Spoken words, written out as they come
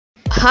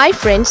Hi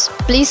friends,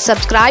 please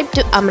subscribe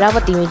to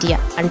Amaravathi Media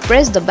and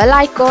press the bell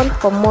icon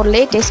for more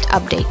latest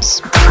updates.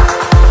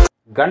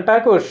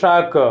 గంటాకు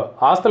shock,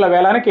 ఆస్తుల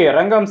వేలానికి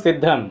రంగం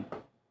సిద్ధం.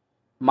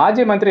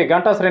 మాజీ మంత్రి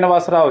గంటా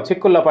శ్రీనివాసరావు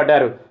చిక్కుల్లో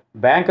పడ్డారు.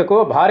 బ్యాంకుకు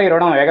భారీ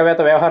రుణం ఎగవేత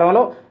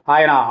వ్యవహారంలో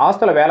ఆయన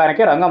ఆస్తుల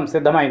వేలానికి రంగం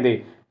సిద్ధమైంది.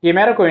 ఈ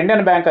మేరకు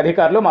ఇండియన్ బ్యాంక్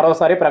అధికారులు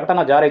మరోసారి ప్రకటన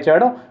జారీ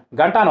చేయడం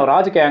గంటాను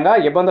రాజకీయంగా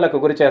ఇబ్బందులకు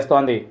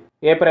గురిచేస్తోంది.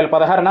 ఏప్రిల్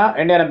 16న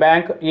ఇండియన్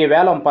బ్యాంక్ ఈ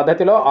వేలం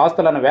పద్ధతిలో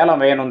ఆస్తులను వేలం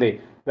వేయనుంది.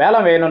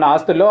 వేలం వేయనున్న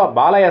ఆస్తుల్లో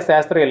బాలయ్య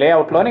శాస్త్రి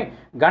లేఅవుట్లోని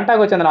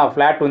గంటాకు చెందిన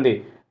ఫ్లాట్ ఉంది.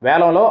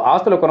 వేలంలో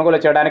ఆస్తులు కొనుగోలు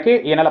చేయడానికి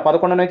ఈ నెల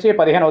 11 నుంచి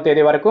 15వ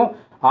తేదీ వరకు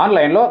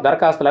ఆన్లైన్లో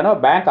దరఖాస్తులను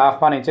బ్యాంక్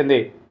ఆహ్వానించింది.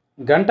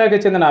 గంటాకి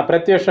చెందిన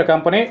ప్రత్యక్ష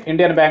కంపెనీ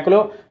ఇండియన్ బ్యాంకులో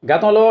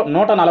గతంలో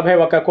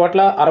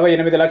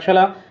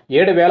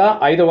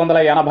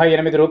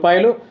 141,68,7,588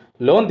 రూపాయలు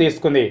లోన్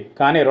తీసుకుంది.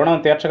 కానీ రుణం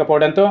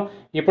తీర్చకపోవడంతో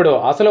ఇప్పుడు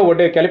అసలు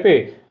వడ్డీ కలిపి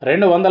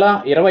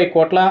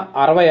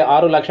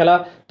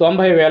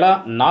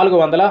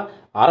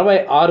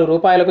 220,66,90,466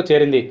 రూపాయలకు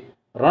చేరింది.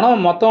 రుణం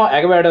మొత్తం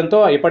ఎగవేయడంతో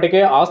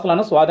ఇప్పటికే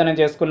ఆస్తులను స్వాధీనం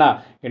చేసుకున్న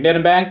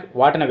ఇండియన్ బ్యాంక్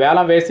వాటిని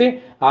వేలం వేసి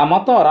ఆ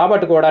మొత్తం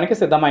రాబట్టుకోవడానికి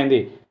సిద్ధమైంది.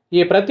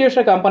 ఈ ప్రత్యక్ష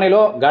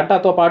కంపెనీలో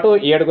గంటాతో పాటు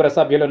 7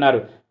 సభ్యులున్నారు.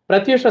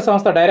 ప్రత్యక్ష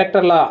సంస్థ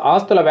డైరెక్టర్ల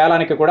ఆస్తుల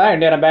వేలానికి కూడా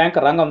ఇండియన్ బ్యాంక్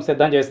రంగం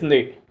సిద్ధం చేసింది.